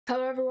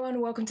Hello everyone,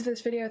 welcome to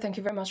this video. Thank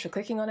you very much for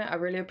clicking on it. I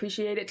really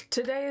appreciate it.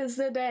 Today is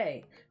the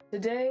day.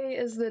 Today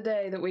is the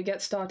day that we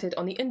get started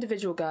on the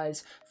individual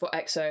guides for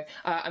EXO.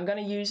 I'm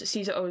going to use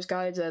Cesar's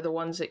guides. They're the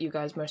ones that you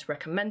guys most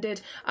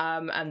recommended,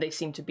 and they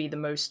seem to be the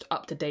most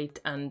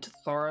up-to-date and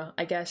thorough,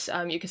 I guess.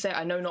 You can say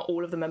I know not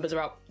all of the members are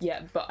out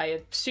yet, but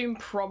I assume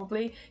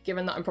probably,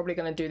 given that I'm probably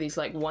going to do these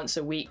like once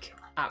a week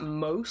at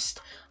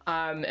most,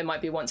 it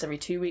might be once every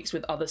 2 weeks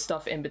with other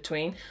stuff in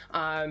between.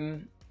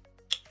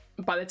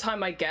 By the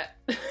time I get,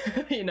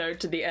 you know,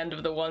 to the end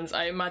of the ones,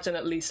 I imagine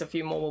at least a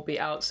few more will be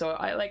out. So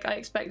I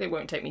expect it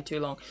won't take me too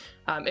long.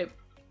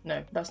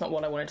 No, that's not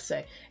what I wanted to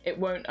say. It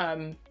won't.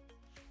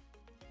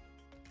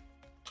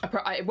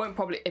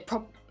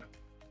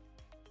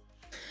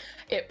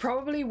 It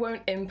probably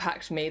won't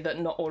impact me that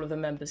not all of the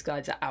members'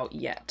 guides are out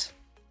yet.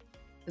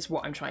 Is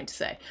what I'm trying to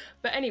say.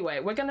 But anyway,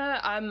 we're gonna.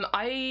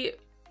 I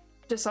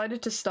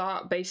decided to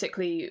start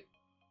basically.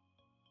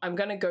 I'm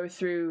gonna go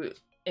through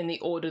in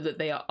the order that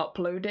they are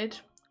uploaded.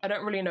 I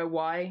don't really know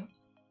why,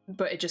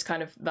 but it just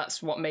kind of,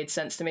 that's what made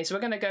sense to me. So we're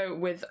going to go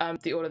with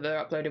the order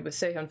they're uploaded with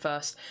SEHUN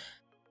first.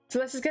 So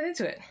let's just get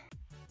into it.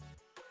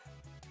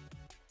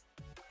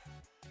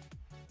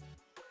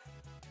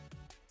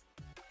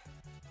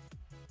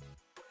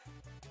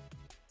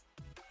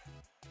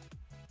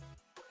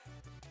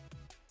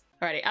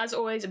 Alrighty, as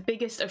always,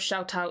 biggest of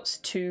shout outs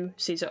to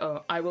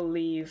Cesar. I will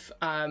leave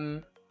a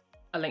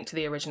link to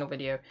the original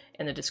video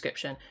in the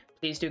description.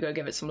 Please do go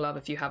give it some love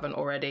if you haven't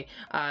already.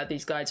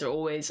 These guides are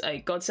always a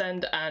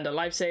godsend and a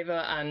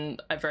lifesaver,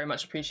 and I very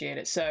much appreciate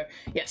it. So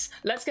yes,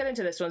 let's get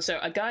into this one. So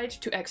a guide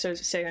to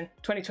EXO's SEHUN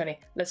 2020.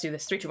 Let's do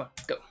this. 3, 2, 1,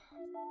 go.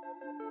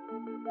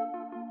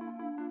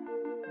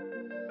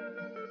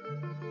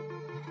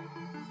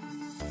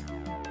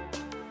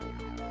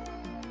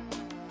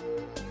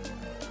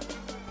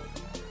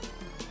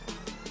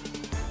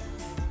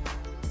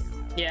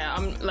 Yeah,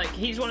 I'm like,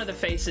 he's one of the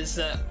faces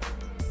that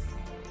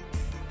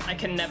I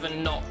can never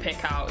not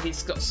pick out.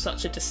 He's got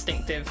such a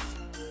distinctive...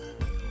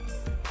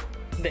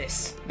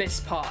 This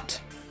part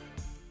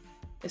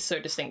is so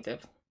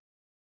distinctive.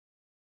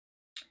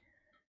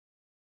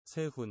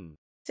 SEHUN.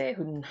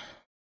 SEHUN.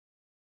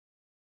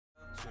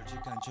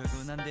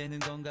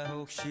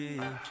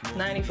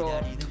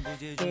 94.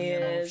 He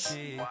is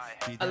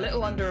a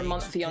little under a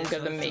month younger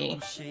than me.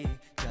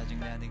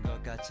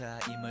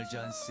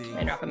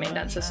 Main rapper, main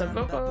dancer, sub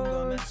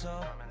vocals.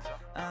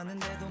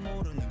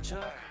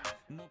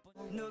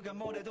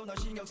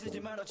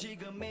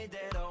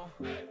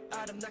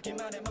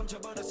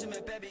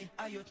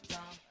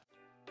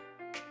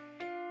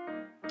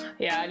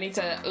 Yeah, I need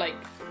to, like,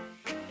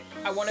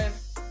 I want to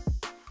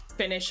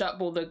finish up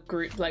all the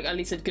group, like at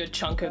least a good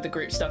chunk of the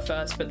group stuff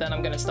first, but then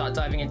I'm going to start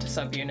diving into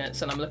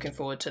subunits, and I'm looking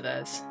forward to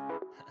theirs.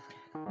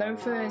 Known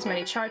for his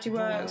many charity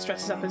works,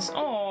 dresses up as,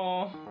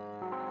 oh,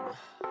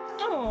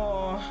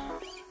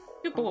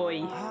 good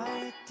boy.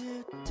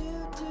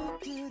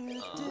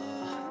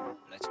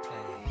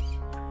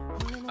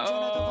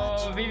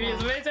 Oh, Vivi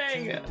is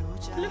amazing!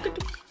 Look at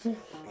the...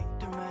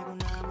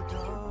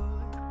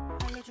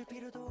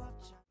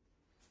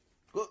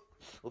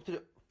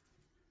 엎드려.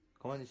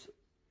 가만히 있어.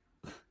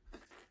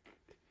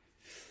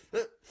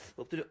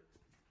 엎드려.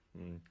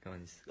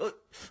 가만히 있어.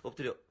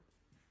 엎드려.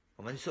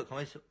 가만히 있어.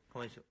 가만히 있어.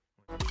 가만히 있어.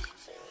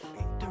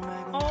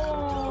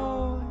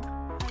 Oh,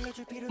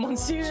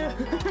 Monsieur!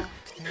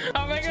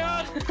 Oh my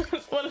god!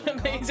 What an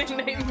amazing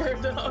name for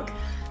a dog.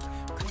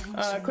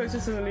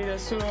 Closest to the leader,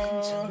 so...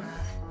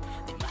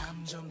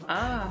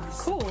 Ah,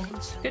 cool.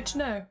 Good to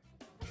know.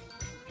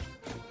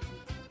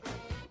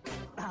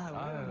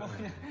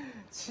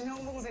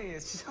 친형 동생이에요,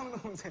 친형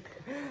동생.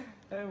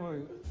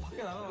 뭐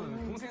밖에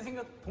나가면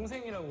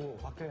동생이라고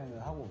밖에는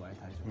하고 많이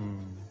다니죠.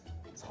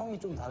 성이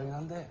좀 다르긴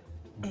한데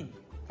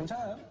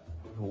괜찮아요.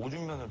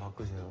 오중면을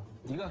바꾸세요.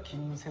 네가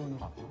김세훈을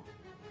바꿔.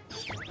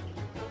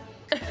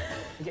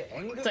 이게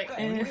N극과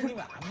N극이면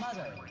안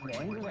맞아요. 근데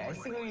N극은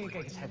S극이니까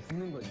이렇게 잘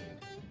붙는 거지.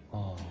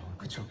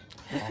 그쵸.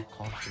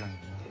 과학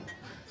시간이구나.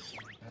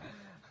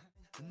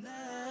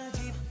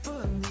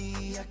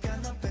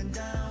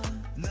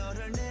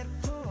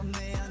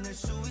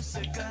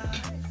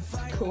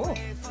 Cool.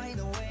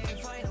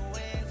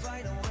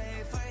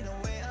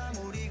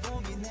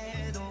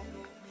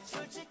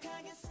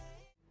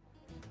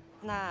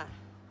 하나,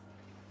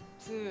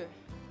 둘,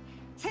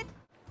 셋.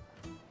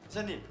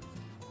 이사님,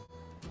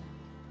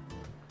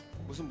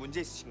 무슨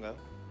문제 있으신가요?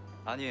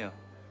 아니에요.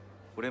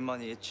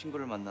 오랜만에 옛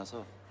친구를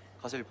만나서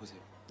가서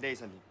보세요. 네,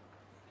 이사님.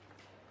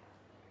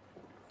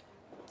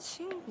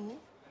 친구?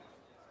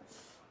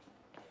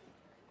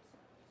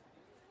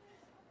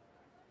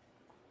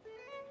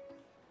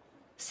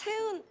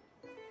 세훈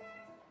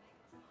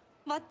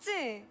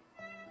맞지?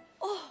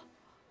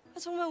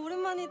 정말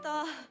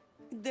오랜만이다.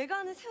 내가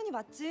아는 세훈이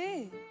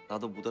맞지?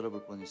 나도 못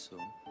알아볼 뻔했어.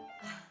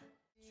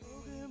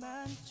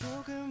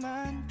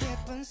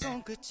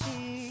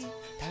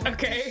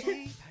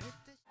 Okay.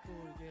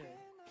 이게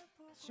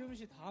시험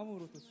씨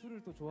다음으로 또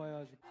술을 또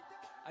좋아해가지고.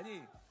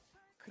 아니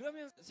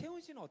그러면 세훈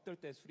씨는 어떨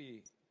때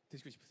술이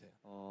드시고 싶으세요?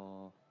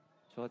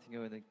 저 같은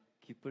경우에는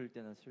기쁠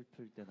때나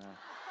슬플 때나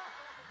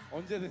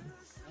언제든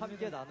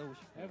함께 나누고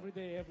싶어요. every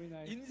day, every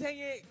night.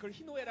 인생의 그걸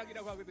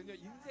희노애락이라고 하거든요.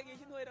 인생의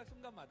희노애락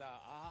순간마다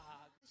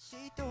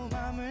또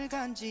맘을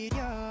간지려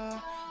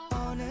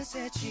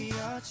어느새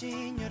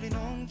지어진 여린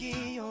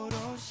온기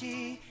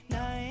오롯이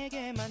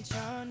나에게만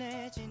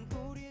전해진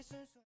우리의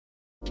순수.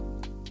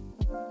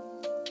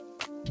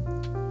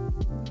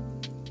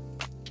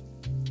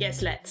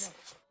 Yes, let's.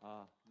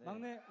 네.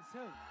 막내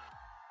세훈.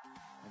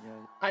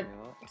 I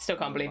안녕하세요. still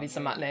can't believe he's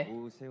a matinee.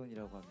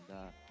 오세훈이라고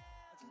합니다.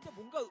 진짜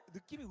뭔가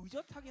느낌이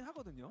의젓하긴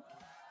하거든요.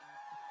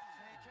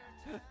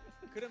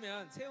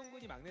 그러면 세훈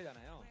군이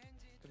막내잖아요.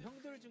 그럼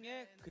형들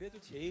중에 그래도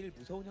제일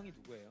무서운 형이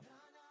누구예요?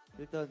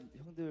 일단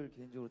형들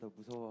개인적으로 다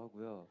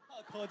무서워하고요.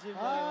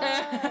 거짓말.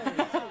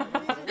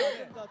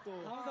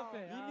 또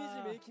황섭배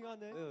이미지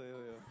메이킹하네.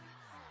 왜요?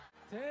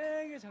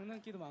 되게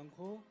장난기도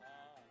많고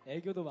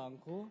애교도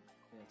많고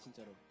네,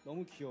 진짜로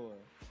너무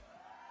귀여워요.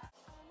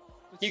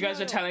 You guys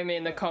were telling me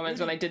in the comments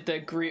when I did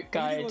the group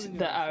guide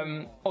that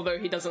although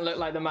he doesn't look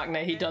like the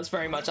maknae, he does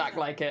very much act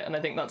like it, and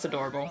I think that's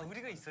adorable.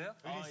 우리가 있어요?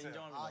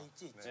 인정합니다.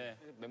 있지. 네,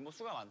 멤버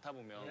수가 많다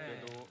보면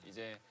그래도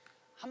이제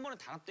한 번에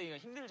단합되기가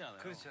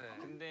힘들잖아요. 그렇죠.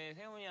 근데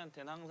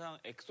세훈이한테는 항상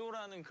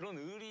엑소라는 그런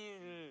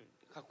의리를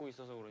갖고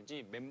있어서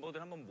그런지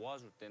멤버들 한번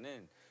모아줄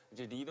때는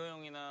이제 리더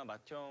형이나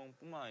마티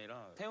형뿐만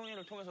아니라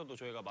세훈이를 통해서도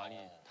저희가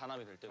많이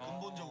단합이 될 때가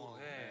근본적으로.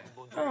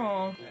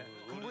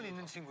 근본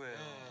있는 친구예요.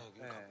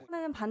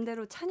 나는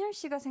반대로 찬열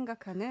씨가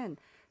생각하는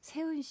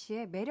세훈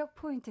씨의 매력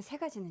포인트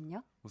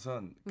 3가지는요?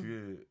 우선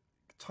그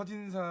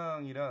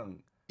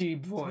첫인상이랑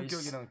Deep voice.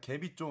 성격이랑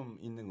갭이 좀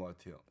있는 것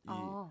같아요. 이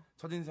아.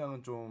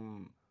 첫인상은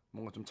좀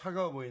뭔가 좀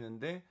차가워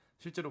보이는데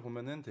실제로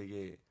보면은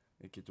되게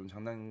이렇게 좀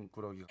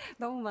장난꾸러기.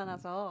 너무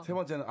많아서. 세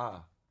번째는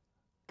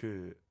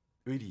그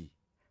의리.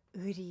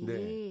 의리.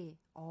 네.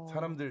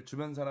 사람들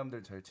주변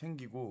사람들 잘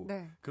챙기고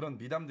네. 그런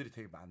미담들이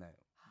되게 많아요.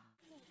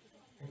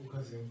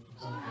 행복하세요.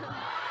 감사합니다.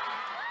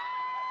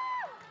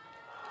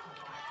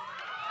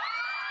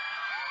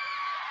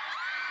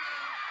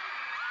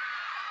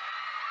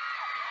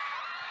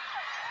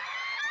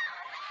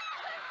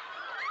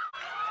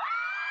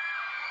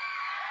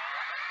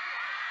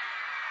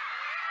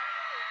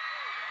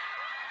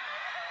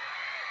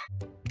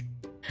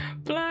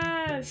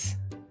 Bless!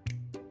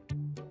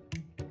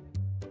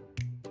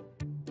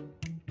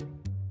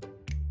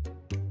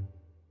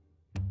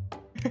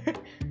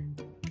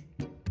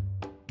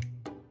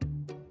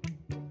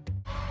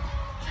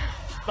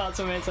 That's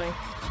amazing.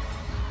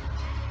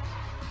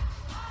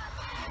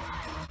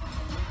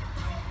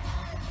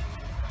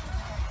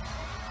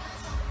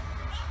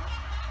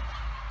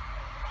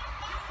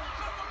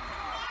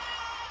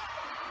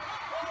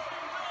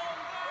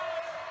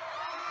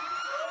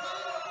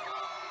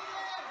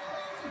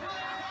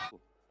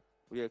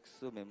 우리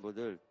엑소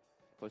멤버들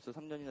벌써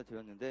 3년이나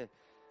되었는데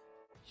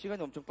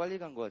시간이 엄청 빨리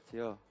간 것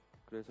같아요.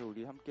 그래서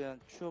우리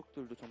함께한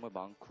추억들도 정말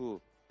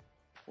많고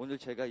오늘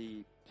제가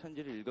이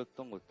편지를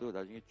읽었던 것도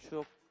나중에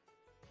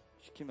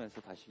추억시키면서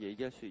다시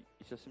얘기할 수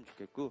있었으면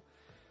좋겠고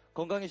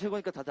건강이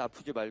최고니까 다들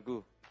아프지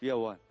말고 We are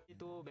one.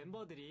 또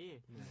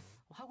멤버들이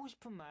하고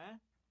싶은 말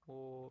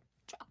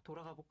쫙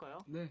돌아가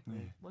볼까요? 네.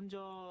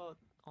 먼저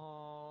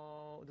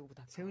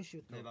누구부터? 세훈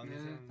씨부터. 네, 막내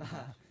세훈.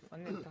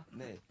 막내부터.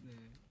 네.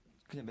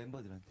 그냥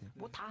멤버들한테요.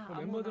 뭐 다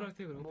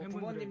멤버들한테 그럼 뭐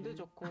팬분들에게. 부모님도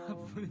좋고. 네,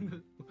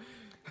 그럼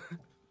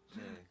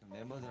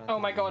멤버들한테. Oh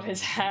my god,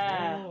 his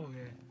hair.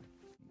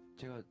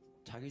 제가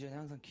자기 전에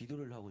항상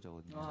기도를 하고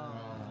자거든요.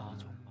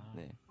 정말.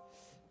 네.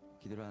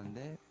 기도를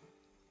하는데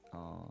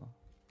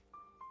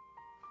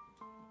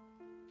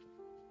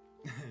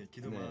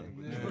기도만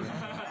하는군요. 네.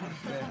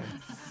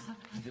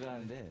 기도를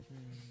하는데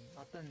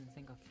어떤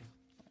생각해요?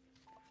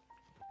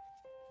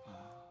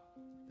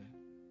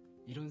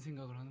 이런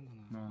생각을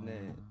하는구나.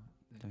 네.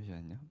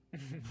 잠시만요.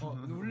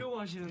 울려고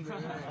하시는데.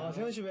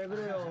 세훈 씨 왜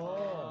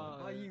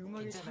그래요? 이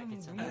음악이 참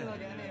괜찮아. 눈물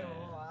나게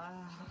하네요.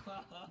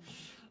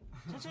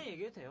 천천히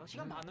얘기해도 돼요.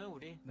 시간 많아요,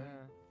 우리.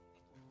 네.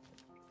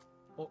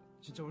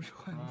 진짜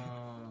울려고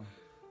하는데.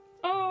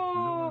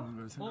 울려고 하는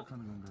걸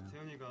생각하는 건가요?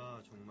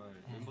 세훈이가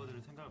정말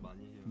멤버들을 생각을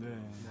많이 해요.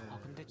 네.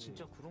 근데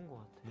진짜 그런 것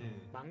같아.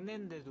 네.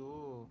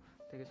 막내인데도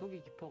되게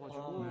속이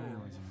깊어가지고. 네,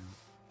 맞아요.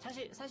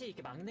 사실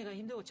이렇게 막내가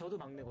힘들고 저도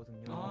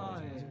막내거든요.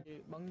 그래서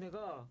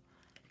막내가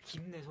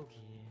깊네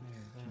속이.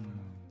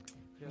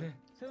 그래.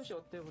 세훈 씨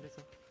어때요?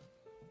 그래서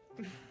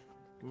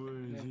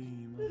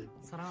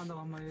울지마. 사랑한다고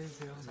한마디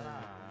해주세요.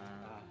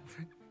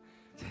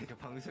 제가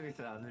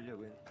방송에서 안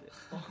울려고 했는데.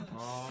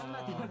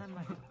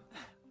 한마디.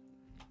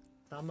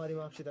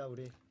 한마디만 합시다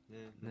우리.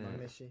 네.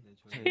 막내 씨.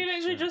 He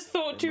literally just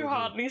thought too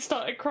hard and he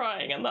started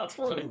crying, and that's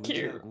really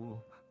cute.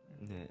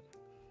 네,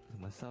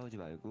 정말 싸우지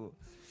말고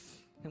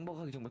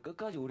행복하게 정말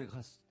끝까지 오래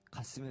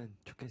갔으면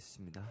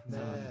좋겠습니다.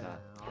 감사합니다.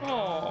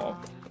 Oh,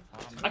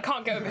 I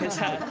can't get over his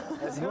hair.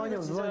 세훈이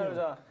형 진짜 잘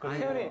울자.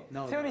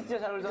 세훈이 진짜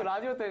잘 울자.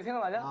 라디오 때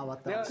생각나냐?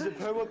 맞다. 내가 진짜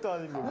별것도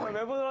아닌 거.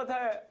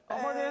 멤버들한테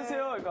한마디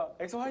해주세요. 그러니까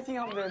엑소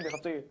화이팅 하면 되는데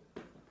갑자기.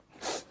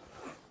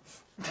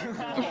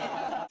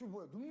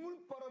 뭐야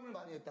눈물바람을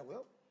많이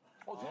했다고요?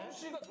 세훈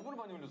씨가 누구를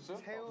많이 올렸어요?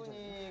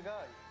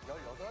 세훈이가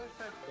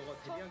 18살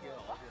너가 데뷔하기가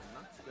어디였나?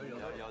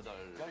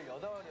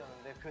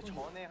 18이었는데 그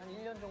전에 한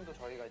 1년 정도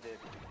저희가 이제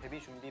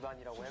데뷔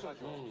준비반이라고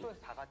해가지고 숙소에서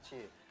다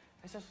같이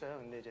했었어요.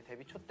 근데 이제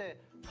데뷔 초 때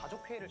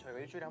가족 회의를 저희가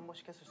일주일에 한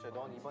번씩 했었어요.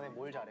 넌 이번에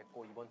뭘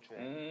잘했고 이번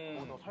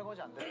주에 너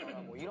설거지 안 됐더라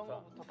뭐 이런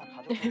거부터 다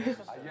가족 회의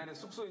했었어요. 이 안에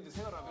숙소에 이제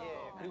생활하면서.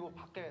 예, 그리고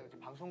밖에 이제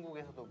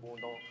방송국에서도 뭐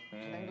너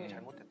무슨 행동이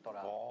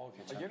잘못됐더라.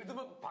 예를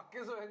들면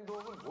밖에서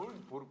행동은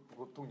뭘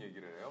보통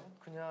얘기를 해요?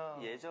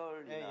 그냥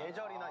예절이나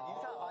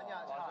인사 많이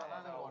잘 안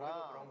하는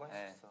거랑 그런 거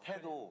했었어.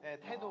 태도. 네,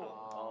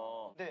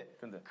 태도.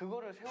 근데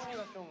그거를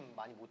세훈이가 좀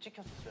많이 못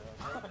지켰었어요.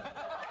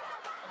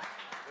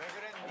 왜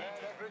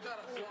그랬니? 그럴 줄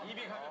알았어.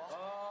 입이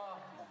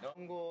가렸어.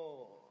 그런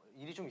거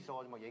일이 좀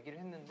있어가지고 막 얘기를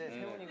했는데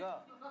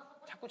세훈이가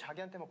자꾸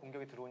자기한테만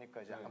공격이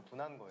들어오니까 이제 약간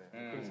분한 거예요.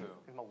 그래서요?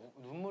 그래서 막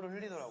눈물을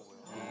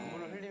흘리더라고요.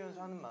 눈물을 흘리면서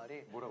하는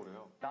말이 뭐라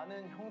그래요?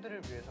 나는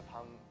형들을 위해서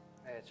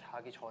밤에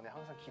자기 전에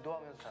항상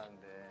기도하면서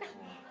자는데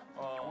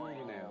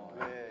형이네요.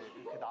 왜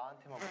이렇게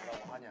나한테만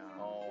뭐라고 하냐.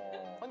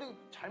 근데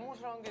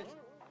잘못을 한 게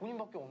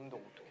본인밖에 없는데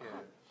어떻게?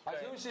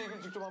 세훈 씨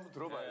얘기를 직접 한번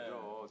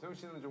들어봐야죠. 세훈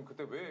씨는 좀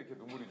그때 왜 이렇게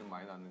눈물이 좀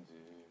많이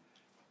났는지.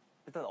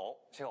 일단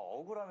제가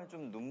억울하면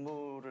좀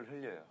눈물을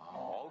흘려요.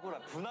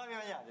 억울한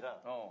분하면이 아니라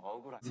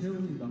억울한.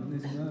 세훈이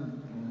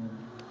막내지만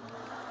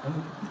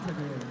너무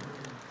풋풋하게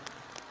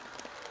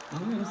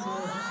막내로서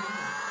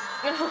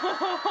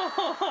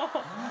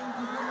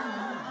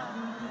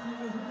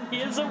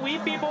He is a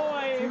weepy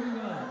boy.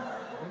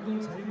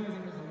 멤버를 제일 많이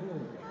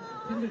생각하고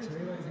팬들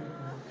제일 많이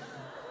생각하고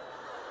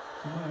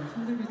정말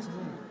힘들겠지만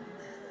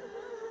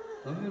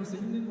막내로서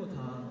힘든 거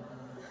다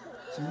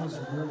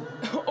짊어지고.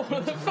 All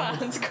of the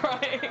fans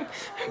crying.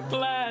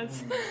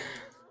 Bless.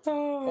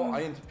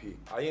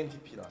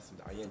 INTP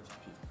나왔습니다.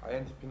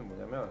 INTP는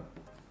뭐냐면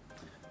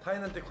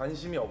타인한테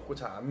관심이 없고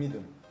잘 안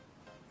믿음.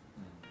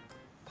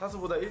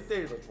 타수보다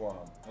 1대1 더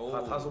좋아함.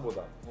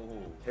 타수보다.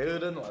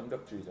 게으른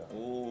완벽주의자.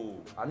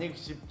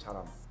 안익십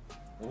잘함.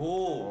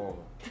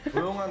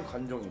 조용한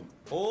관종임.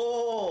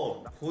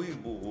 거의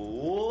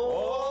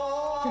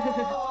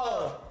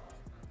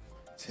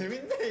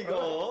재밌네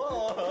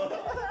이거.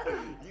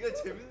 이거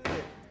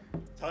재밌네.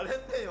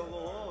 잘했네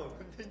이거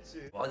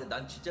콘텐츠. 와 근데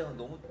난 진짜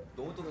너무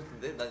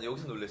똑같은데? 난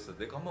여기서 놀랬어.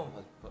 내가 한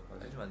번만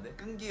해주면 안 돼?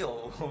 끈기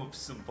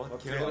없음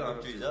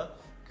개완벽주의자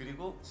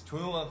그리고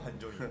조용한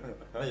관종이.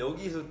 나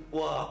여기서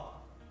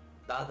와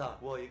나다.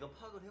 와 얘가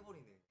파악을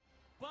해버리네.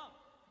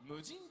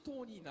 無人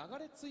島に流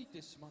れ着い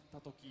てしまった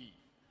時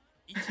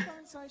一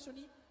番最初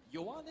に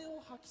弱音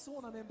を吐きそ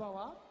うなメンバー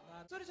は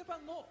ツールジャパ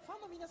ンのファ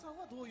ンの皆さん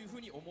はどういうふ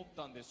うに思っ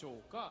たんでしょ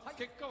うか、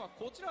結果は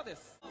こちらで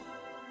す。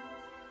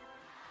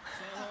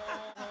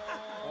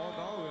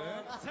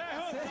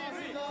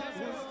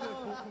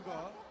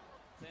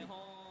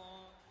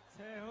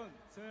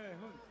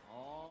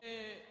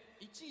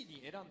1位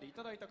に選んでい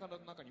ただいた方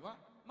の中には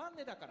マン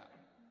ネだから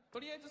と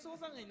りあえずソウ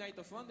さんがいない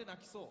と不安で泣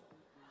きそう。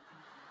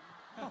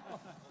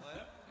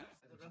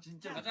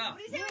 진짜 가자.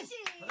 우리 세훈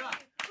씨. 가자.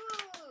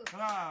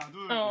 하나,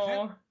 둘,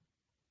 셋.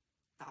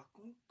 나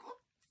꿈꿨.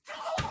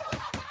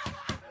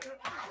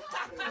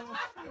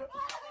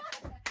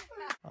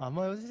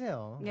 한번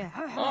해주세요. 예.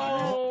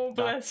 Oh,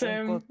 bless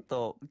him. 꿈꿨다.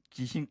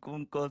 귀신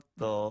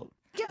꿈꿨다.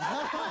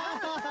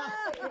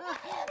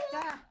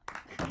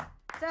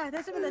 자,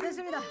 됐습니다.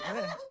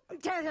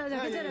 자,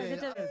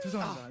 괜찮아요.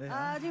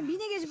 죄송합니다. 지금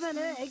미니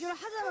게시판은 애교를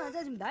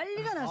하자마자 지금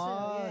난리가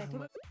났어요.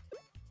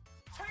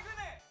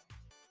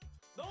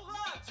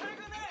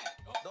 최근에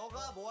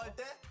너가 뭐 할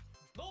때?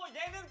 너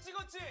예능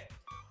찍었지?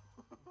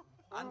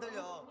 안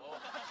들려.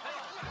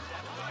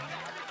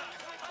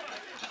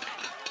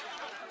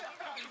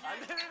 안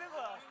들리는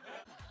거야.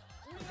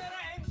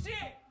 우리나라 MC.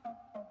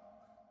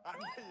 안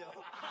들려.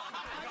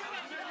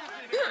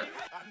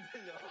 안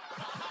들려.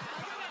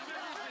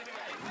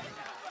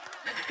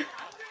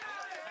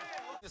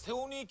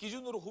 세훈이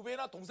기준으로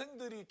후배나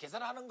동생들이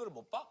계산하는 걸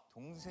못 봐?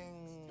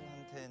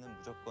 동생한테는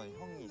무조건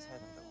형이 사야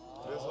된다고.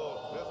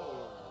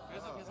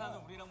 그래서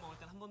계산은 우리랑 먹을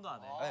땐 한 번도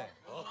안 해. 네.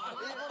 일부러 안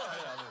해,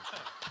 나는.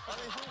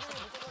 아니,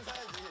 형들이 무조건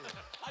사야지.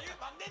 아, 이거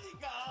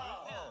막내니까.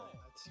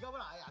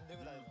 지갑을 아예 안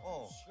들고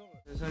다니고.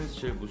 세상에서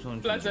제일 무서운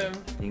Bless 존재.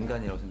 him.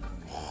 인간이라고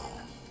생각합니다.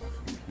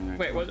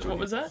 Wait, what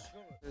was that?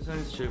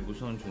 세상에서 제일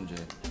무서운 존재.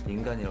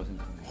 인간이라고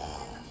생각합니다.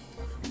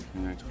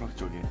 굉장히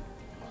철학적이에요.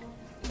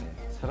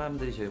 네,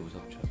 사람들이 제일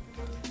무섭죠.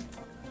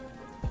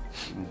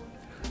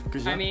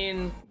 I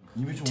mean,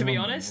 to be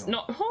honest,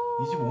 not.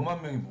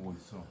 25만 명이 보고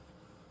있어.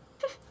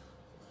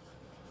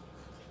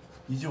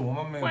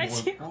 25만 명이 Why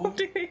is he 보고 있고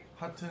holding?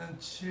 하트는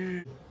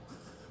 7.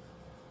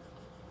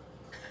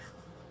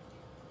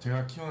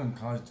 제가 키우는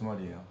강아지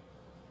 2마리예요.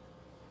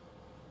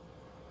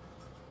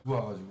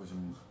 와가지고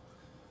지금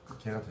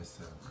개가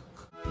됐어요.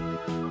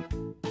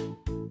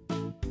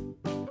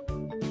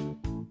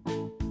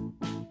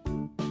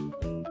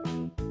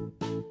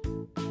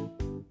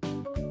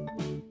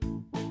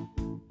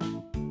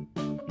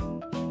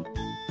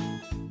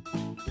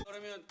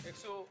 그러면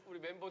엑소 우리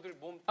멤버들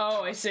몸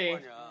Oh, I see.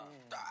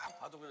 딱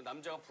봐도 그냥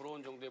남자가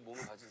부러운 정도의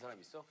몸을 가진 사람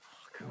있어?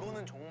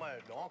 그거는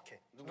정말 명확해.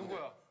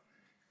 누구야?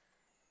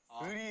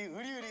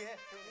 의리의리해.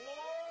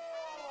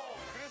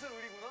 그래서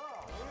의리구나.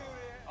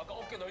 의리의리해. 아까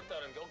어깨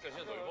넓다는 게 어깨가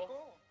진짜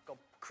넓어?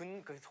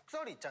 그러니까 그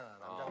속설이 있잖아.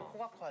 남자는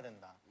코가 커야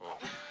된다. 야,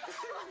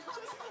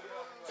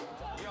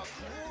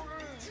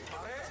 그거를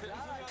잘해?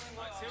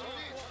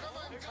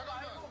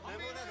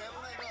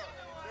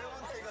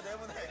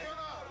 내보내.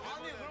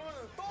 아니,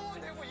 그러면은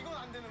똥은 되고 이건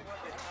안 되는 거야.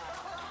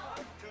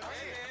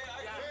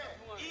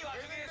 이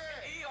와중에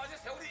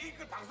세훈이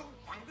이걸 방송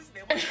방듯이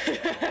내보내.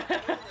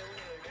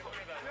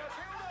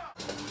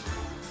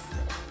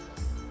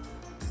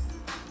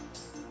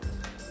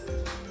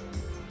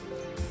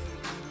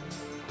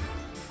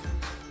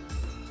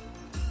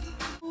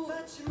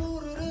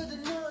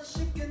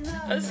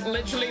 That's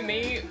literally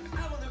me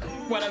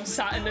when I'm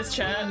sat in this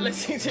chair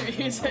listening to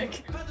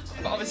music.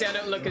 But obviously I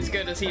don't look as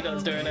good as he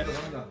does doing it.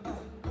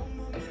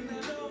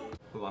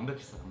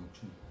 완벽했어 방금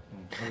춤.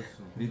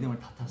 잘했어. 리듬을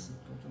다 탔어.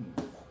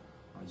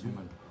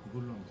 정말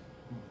이걸로 하면 돼.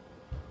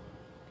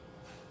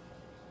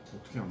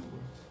 어떻게 한 거야?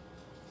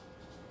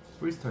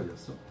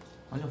 프리스타일이었어?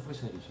 아니요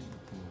프리스타일이지.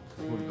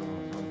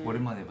 그걸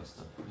오랜만에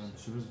해봤어. 난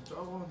집에서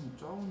짜온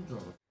줄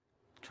알았어.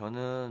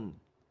 저는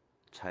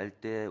잘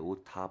때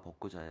옷 다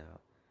벗고 자요.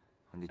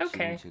 근데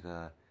Okay. 지금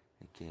제가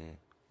이렇게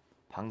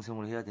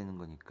방송을 해야 되는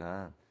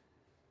거니까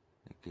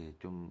이렇게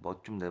좀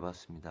멋 좀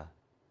내봤습니다.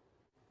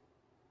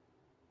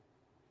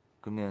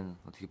 그러면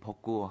어떻게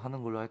벗고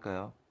하는 걸로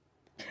할까요?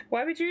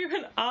 Why would you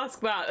even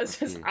ask that? It's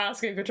just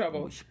asking for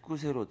trouble.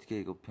 19세로 어떻게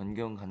이거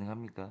변경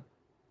가능합니까?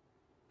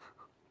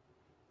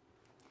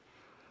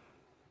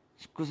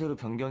 19세로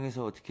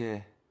변경해서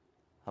어떻게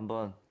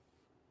한번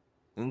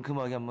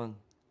은큼하게 한번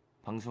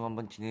방송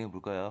한번 진행해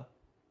볼까요?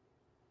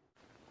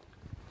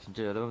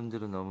 진짜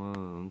여러분들은 너무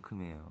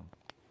은큼해요.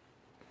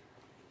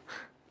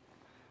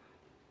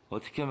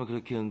 어떻게 하면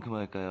그렇게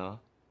은큼할까요?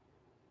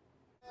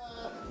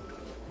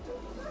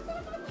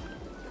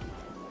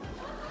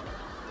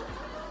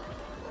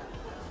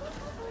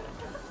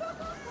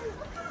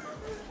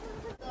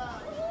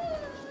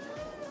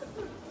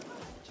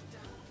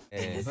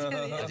 네,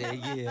 아직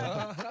애기예요.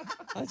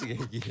 아직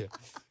애기예요.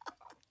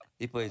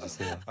 이뻐해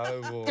주세요.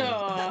 아이고.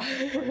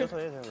 앉아서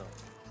해, 세훈아.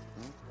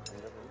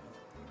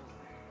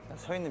 응?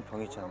 서 있는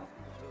병 있잖아.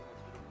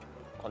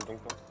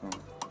 관동병? 응.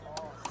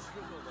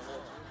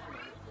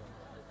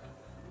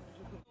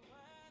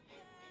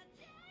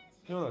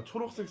 혜연아,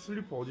 초록색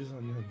슬리퍼 어디서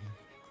샀냐?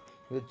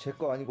 이거 제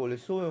거 아니고 원래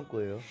수호 형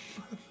거예요.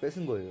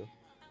 뺏은 거예요.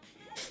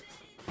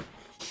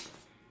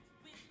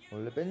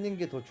 원래 뺏는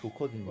게 더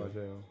좋거든요.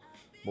 맞아요.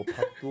 뭐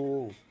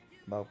밥도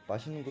막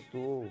맛있는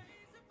것도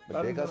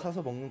내가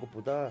사서 먹는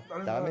것보다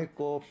남의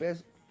거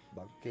뺏어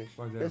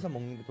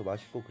먹는 게 더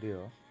맛있고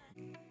그래요.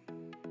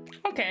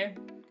 Okay,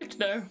 good to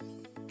know.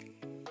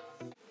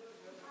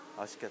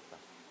 맛있겠다.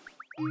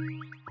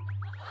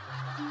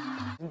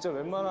 진짜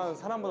웬만한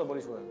사람보다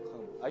머리 좋아요.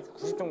 IQ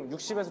 90 정도,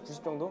 60에서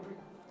 90 정도?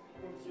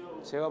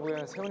 제가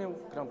보기에는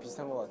세훈이랑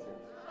비슷한 것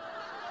같아요.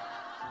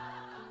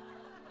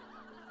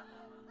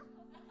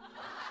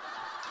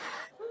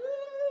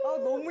 아,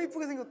 너무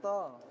이쁘게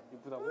생겼다.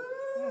 이쁘다고?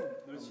 응.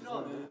 널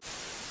싫어하네.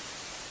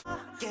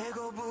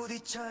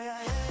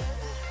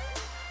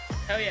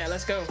 Oh yeah,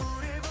 let's go.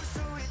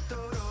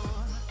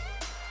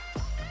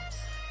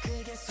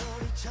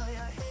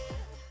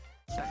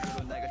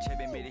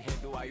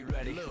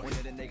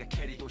 오늘은 내가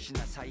캐리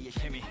도시나 사이의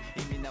힘이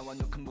이미 나와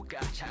놓은 무가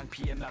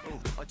창피의 마부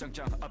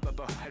어정쩡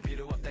업어버 할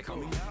필요 없다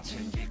고민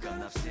챙길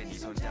건 없으니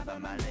손잡아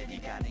말래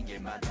니 가는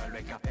길마다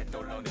랩카페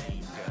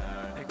돌로네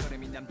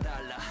발걸음이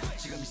남달라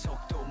지금 이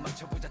속도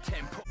맞춰보자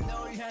템포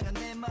널 향한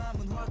내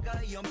마음은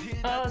화가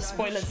연필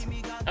spoilers.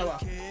 Oh well.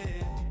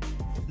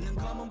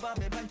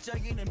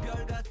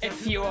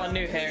 If you are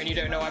new here and you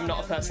don't know, I'm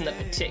not a person that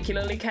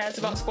particularly cares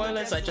about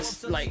spoilers. I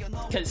just like,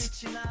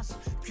 because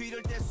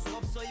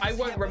I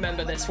won't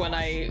remember this when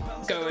I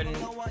go and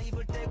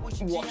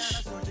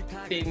watch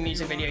the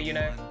music video, you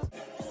know.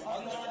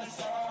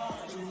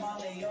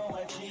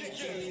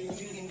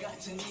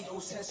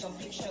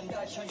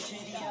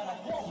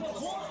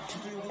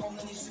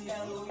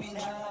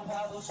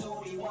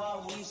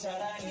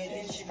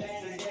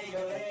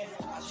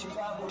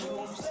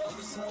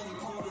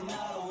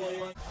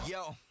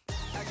 Yo,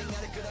 아직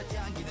나를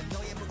끌어당기는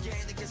너의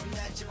무게는 계속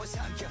날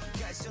집어삼켜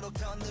갈수록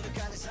더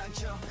늘어가는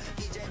상처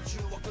이젠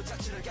추억도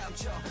자취를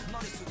감춰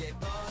머릿속에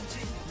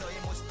번진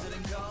너의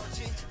모습들은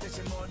거짓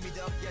대체 뭘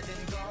믿어야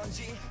되는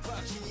건지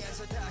확신이 안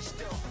서 다시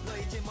또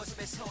너의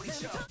뒷모습에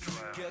소리쳐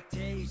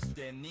곁에 있을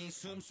때 네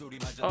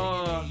숨소리마저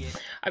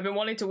I've been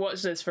wanting to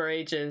watch this for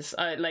ages.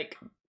 Like,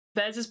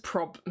 there's this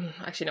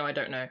actually no, I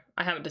don't know.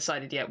 I haven't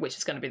decided yet which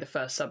is going to be the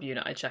first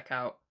subunit I check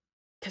out.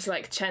 Because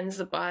like Chen's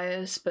the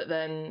bias, but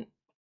then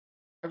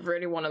I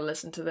really want to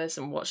listen to this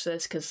and watch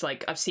this because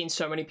like I've seen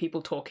so many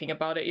people talking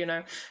about it, you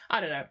know.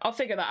 I don't know. I'll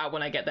figure that out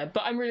when I get there,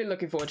 but I'm really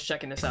looking forward to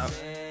checking this out.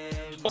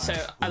 Also,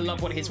 I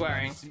love what he's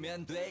wearing.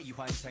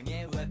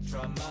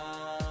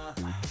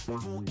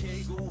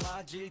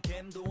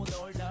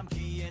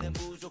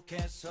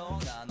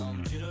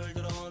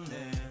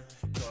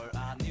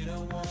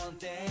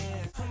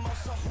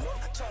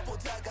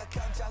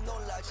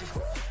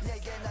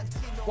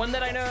 One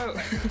that I know.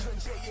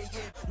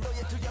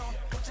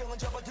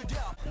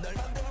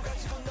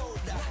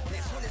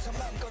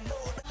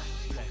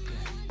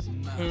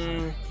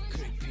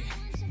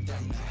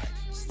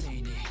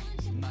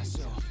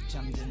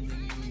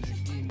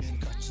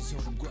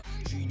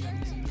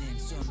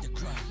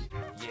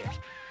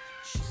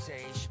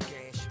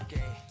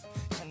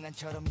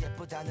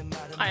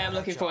 I am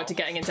looking forward to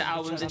getting into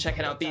albums and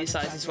checking out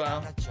B-sides as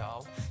well.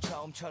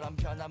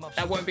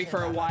 That won't be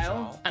for a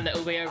while, and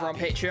it'll be over on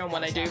Patreon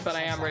when I do, but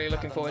I am really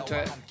looking forward to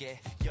it.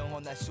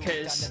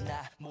 Because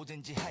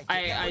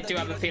I do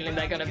have a feeling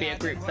they're going to be a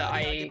group that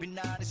I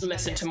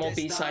listen to more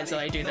B-sides than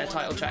I do their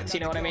title tracks, you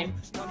know what I mean?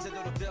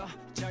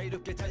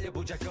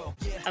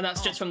 And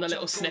that's just from the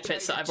little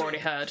snippets that I've already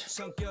heard.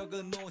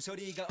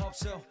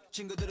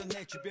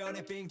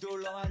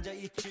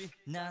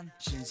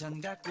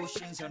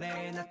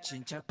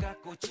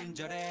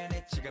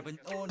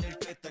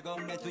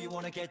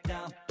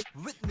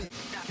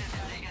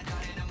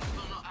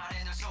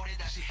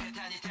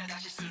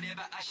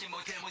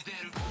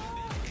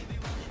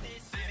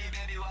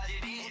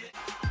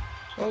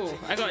 Oh,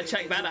 I gotta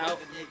check that out.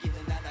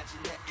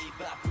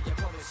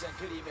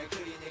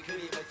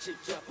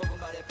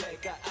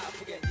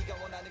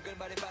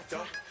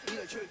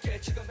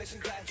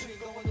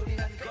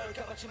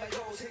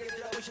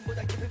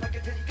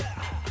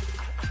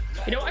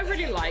 You know what I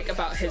really like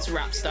about his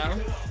rap style?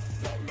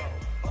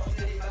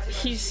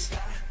 He's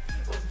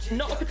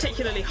not a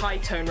particularly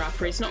high-tone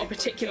rapper, he's not a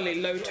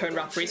particularly low-tone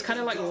rapper, he's kind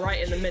of like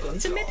right in the middle.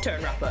 He's a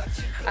mid-tone rapper.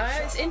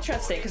 And it's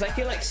interesting because I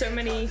feel like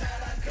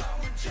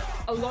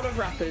a lot of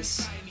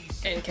rappers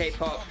in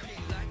K-pop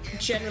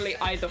generally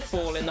either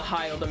fall in the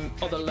high or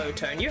the low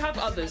tone. You have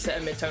others that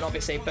are mid-tone,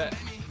 obviously, but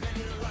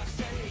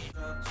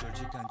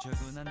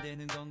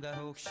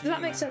does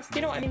that make sense? Do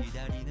you know what I mean?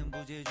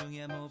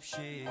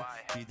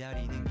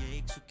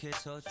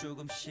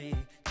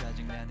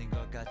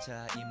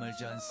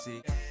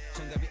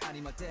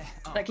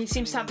 Like, he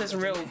seems to have this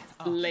real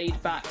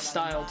laid-back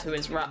style to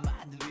his rap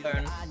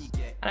tone,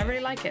 and I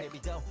really like it.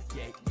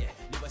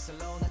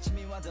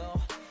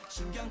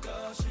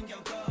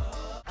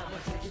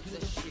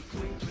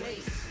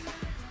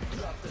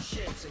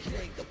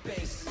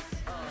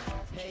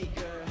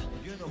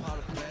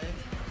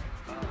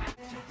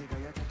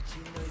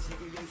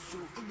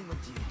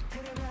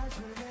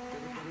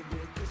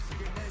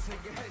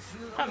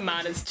 That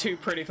man is too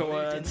pretty for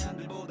words.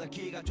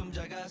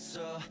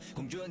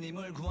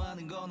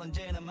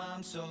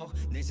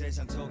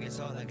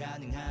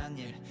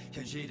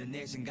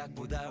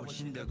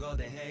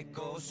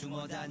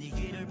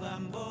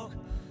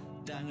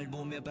 땅을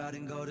보며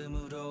바른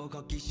걸음으로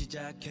걷기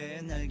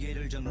시작해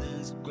날개를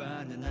접는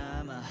습관은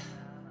아마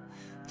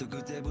또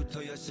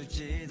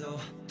그때부터였을지도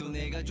또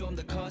내가 좀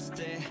더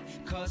컸을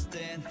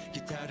땐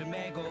기타를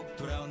메고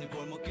돌아오는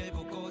골목길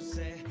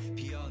곳곳에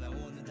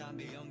피어나오는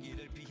담배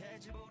연기를 피해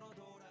집으로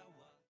돌아와.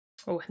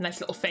 Oh, nice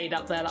little fade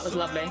up there, that was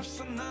lovely.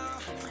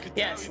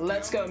 Yes,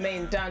 let's go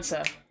main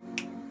dancer.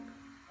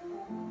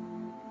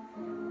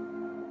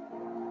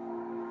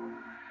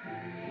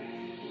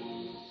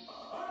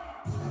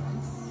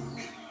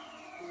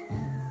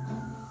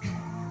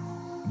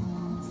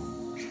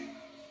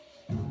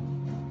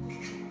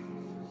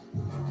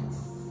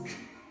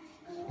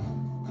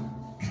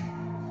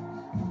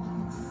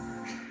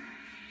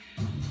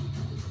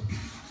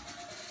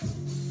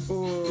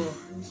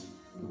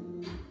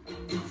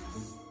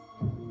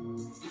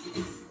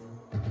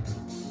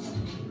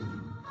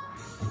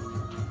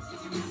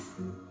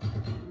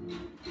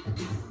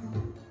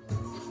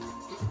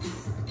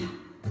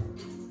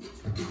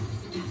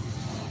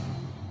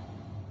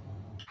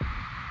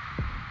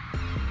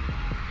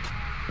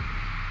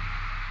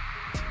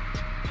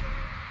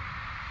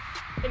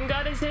 Him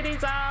got his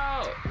titties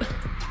out!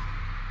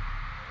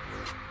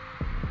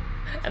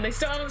 And they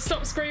still haven't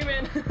stopped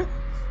screaming!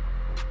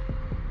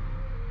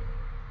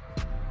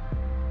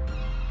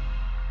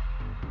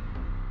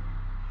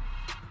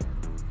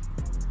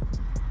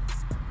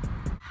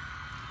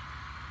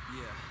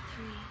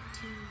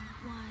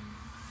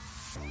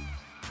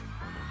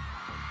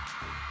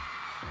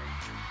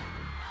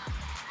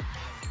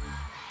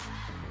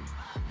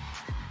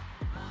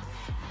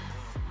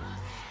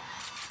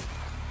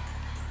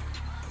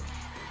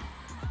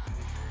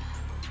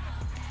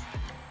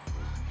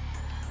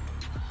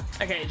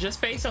 Okay, just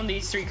based on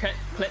these three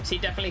clips, he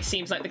definitely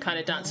seems like the kind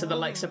of dancer that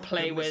likes to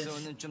play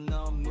with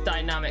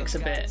dynamics a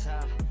bit.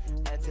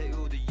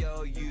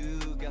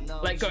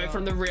 Like going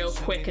from the real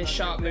quick and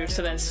sharp moves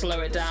to then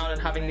slow it down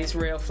and having these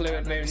real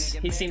fluid moves.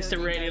 He seems to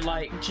really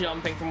like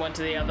jumping from one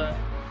to the other,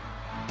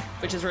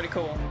 which is really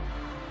cool.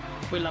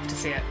 We love to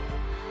see it.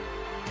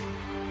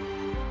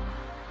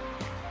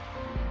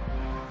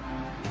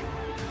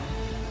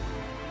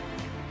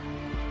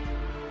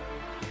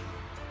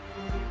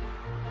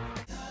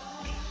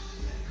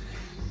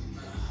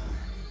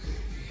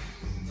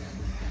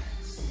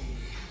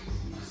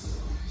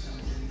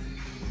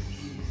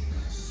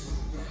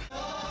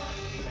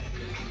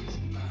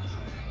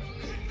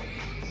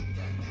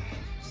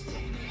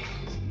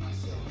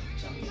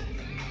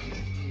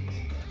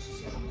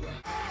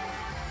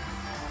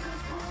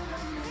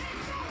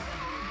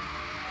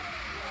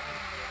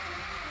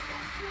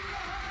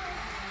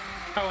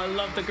 Oh, I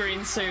love the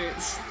green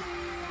suits.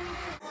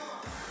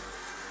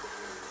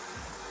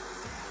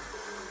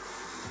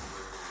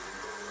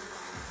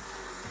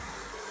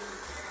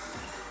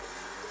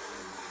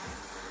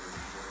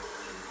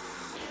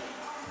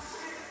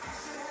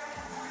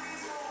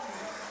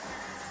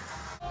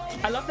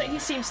 I love that he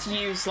seems to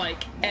use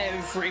like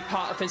every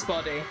part of his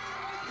body.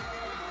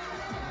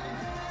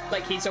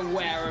 Like he's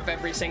aware of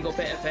every single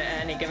bit of it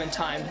at any given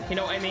time. You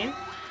know what I mean?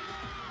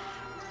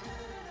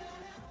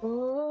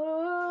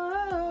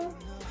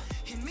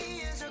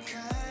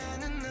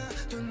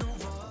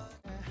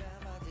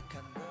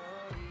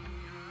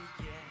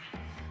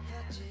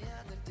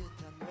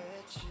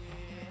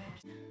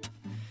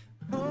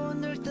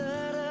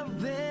 오늘따라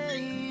왜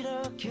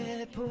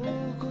이렇게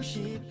보고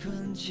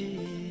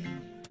싶은지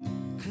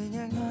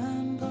그냥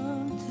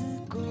한번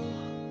듣고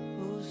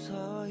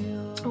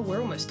웃어요. Oh, we're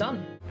almost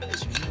done.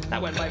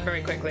 That went by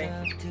very quickly.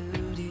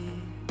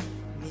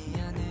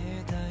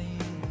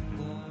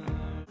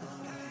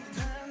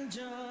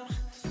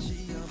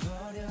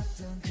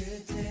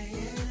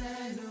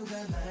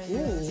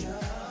 Ooh.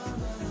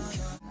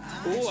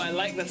 Ooh, I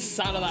like the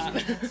sound of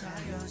that.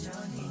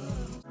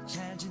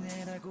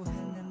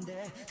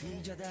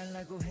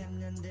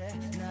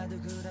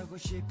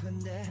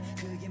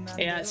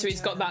 Yeah, so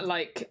he's got that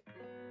like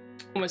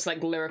almost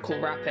like lyrical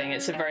rapping.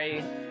 It's a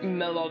very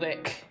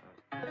melodic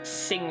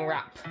sing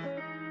rap.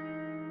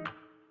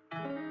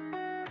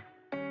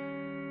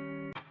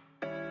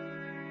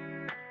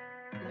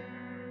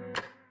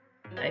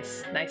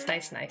 Nice, nice,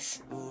 nice,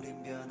 nice.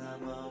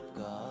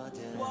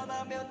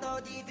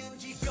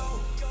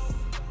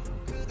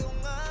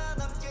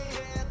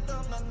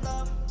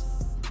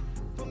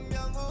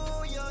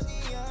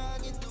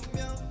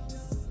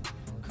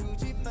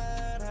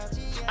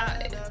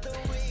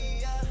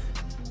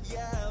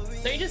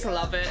 Don't you just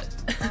love it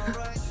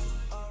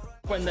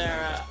when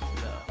they're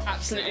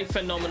absolutely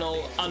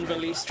phenomenal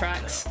unreleased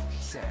tracks?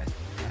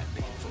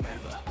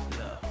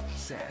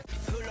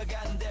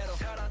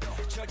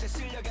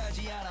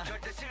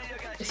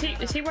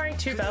 Is he wearing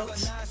two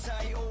belts?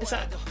 Is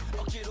that?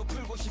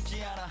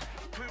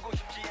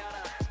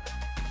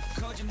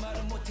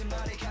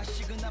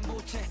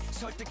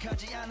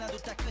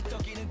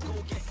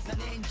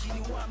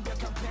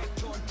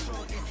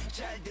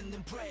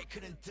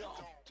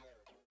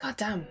 God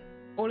damn.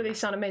 All of these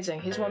sound amazing.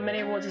 He's won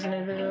many awards as an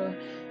individual.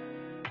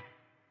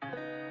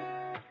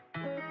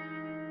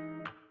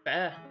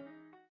 Fair.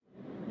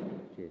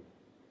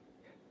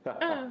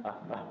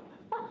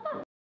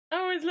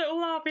 Oh, his little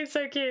laugh is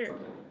so cute.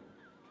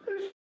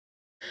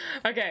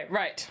 Okay,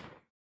 right.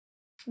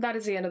 That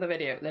is the end of the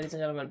video, ladies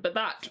and gentlemen. But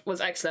that was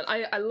excellent.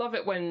 I love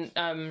it when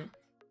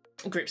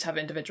groups have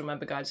individual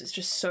member guides. It's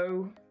just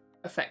so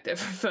effective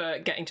for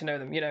getting to know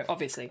them, you know,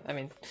 obviously. I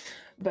mean,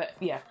 but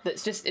yeah,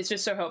 it's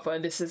just so helpful.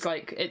 And this is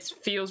like, it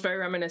feels very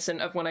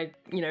reminiscent of when I,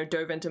 you know,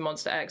 dove into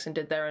Monster X and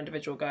did their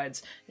individual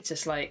guides. It's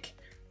just like,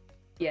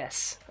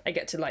 yes, I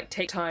get to like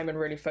take time and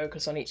really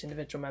focus on each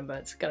individual member.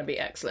 It's gonna be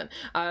excellent.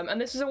 And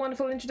this is a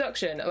wonderful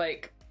introduction.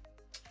 Like,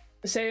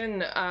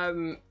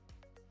 SEHUN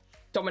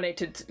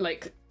dominated,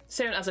 like,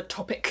 SEHUN as a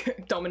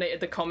topic dominated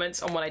the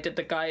comments on when I did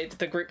the guide,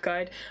 the group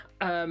guide,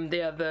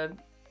 the other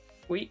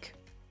week.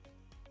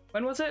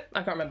 When was it?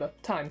 I can't remember.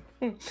 Time.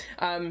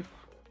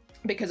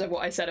 Because of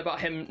what I said about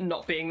him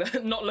not being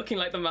not looking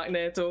like the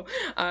Magneto.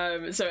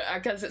 So I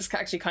guess it's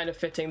actually kind of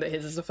fitting that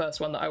his is the first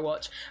one that I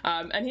watch.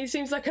 And he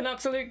seems like an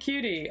absolute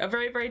cutie, a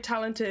very, very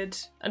talented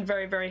and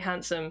very, very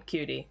handsome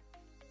cutie.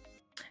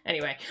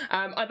 Anyway,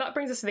 that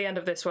brings us to the end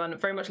of this one.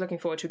 Very much looking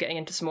forward to getting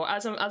into some more.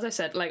 As I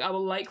said, like, I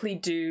will likely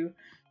do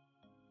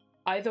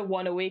either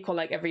one a week or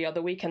like every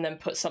other week and then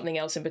put something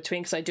else in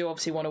between, because I do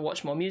obviously want to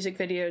watch more music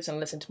videos and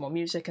listen to more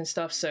music and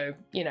stuff. So,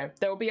 you know,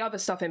 there will be other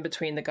stuff in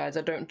between the guides.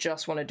 I don't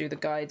just want to do the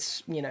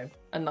guides, you know,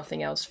 and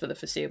nothing else for the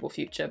foreseeable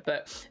future,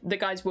 but the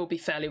guides will be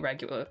fairly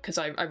regular because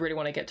I really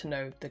want to get to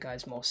know the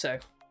guys more. So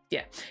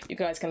yeah, you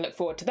guys can look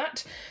forward to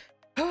that.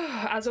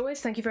 As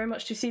always, thank you very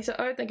much to Cesar.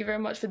 Thank you very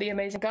much for the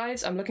amazing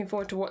guides. I'm looking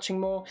forward to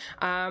watching more.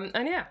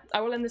 And yeah,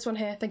 I will end this one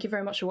here. Thank you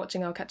very much for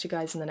watching. I'll catch you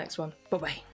guys in the next one. Bye bye.